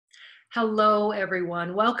Hello,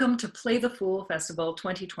 everyone. Welcome to Play the Fool Festival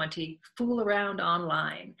 2020, Fool Around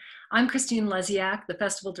Online. I'm Christine Lesiak, the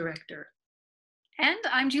festival director. And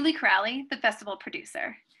I'm Julie Crowley, the festival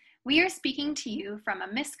producer. We are speaking to you from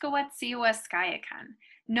Amiskwaciwâskahikan,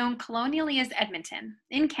 known colonially as Edmonton,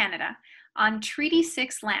 in Canada, on Treaty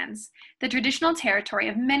 6 lands, the traditional territory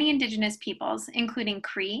of many Indigenous peoples, including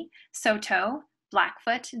Cree, Saulteaux,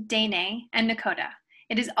 Blackfoot, Dene, and Nakota.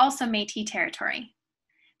 It is also Métis territory.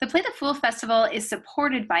 The Play the Fool Festival is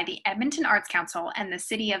supported by the Edmonton Arts Council and the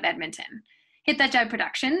City of Edmonton. Hit That Jive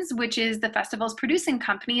Productions, which is the festival's producing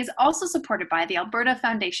company, is also supported by the Alberta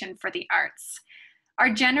Foundation for the Arts.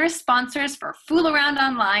 Our generous sponsors for Fool Around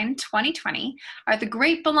Online 2020 are the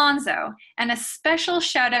Great Belonzo, and a special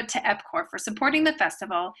shout out to EPCOR for supporting the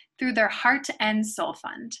festival through their Heart and Soul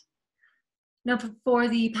Fund. Now, for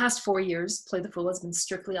the past 4 years, Play the Fool has been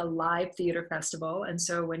strictly a live theater festival. And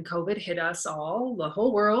so when COVID hit us all, the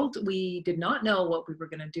whole world, we did not know what we were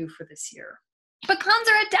going to do for this year. But clowns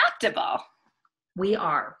are adaptable. We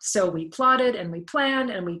are. So we plotted and we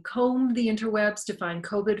planned and we combed the interwebs to find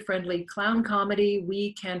COVID-friendly clown comedy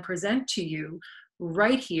we can present to you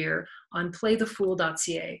right here on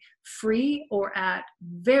playthefool.ca, free or at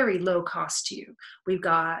very low cost to you. We've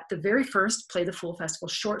got the very first Play the Fool Festival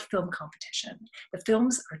short film competition. The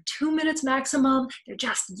films are 2 minutes maximum. They're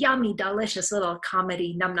just yummy, delicious little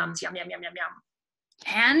comedy num-nums, yum, yum, yum, yum, yum.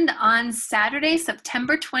 And on Saturday,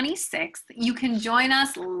 September 26th, you can join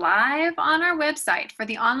us live on our website for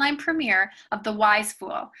the online premiere of The Wise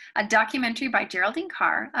Fool, a documentary by Geraldine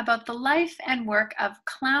Carr about the life and work of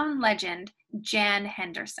clown legend Jan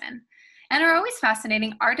Henderson, and our always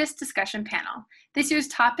fascinating artist discussion panel. This year's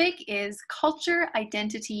topic is culture,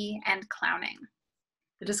 identity, and clowning.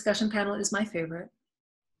 The discussion panel is my favorite.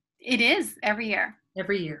 It is every year.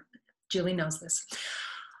 Every year. Julie knows this.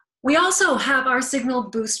 We also have our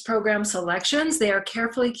Signal Boost program selections. They are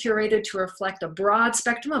carefully curated to reflect a broad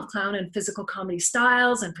spectrum of clown and physical comedy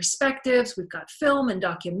styles and perspectives. We've got film and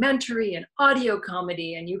documentary and audio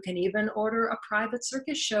comedy, and you can even order a private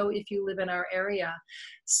circus show if you live in our area.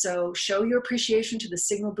 So show your appreciation to the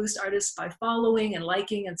Signal Boost artists by following and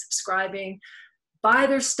liking and subscribing. Buy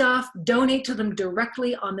their stuff, donate to them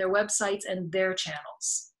directly on their websites and their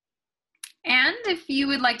channels. And if you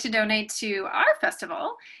would like to donate to our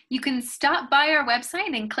festival, you can stop by our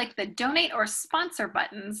website and click the donate or sponsor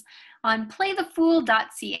buttons on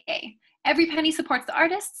playthefool.ca. Every penny supports the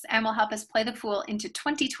artists and will help us play the fool into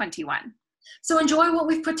 2021. So enjoy what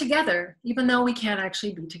we've put together, even though we can't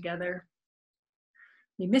actually be together.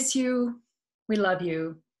 We miss you. We love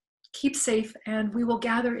you. Keep safe, and we will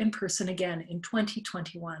gather in person again in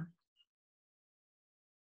 2021.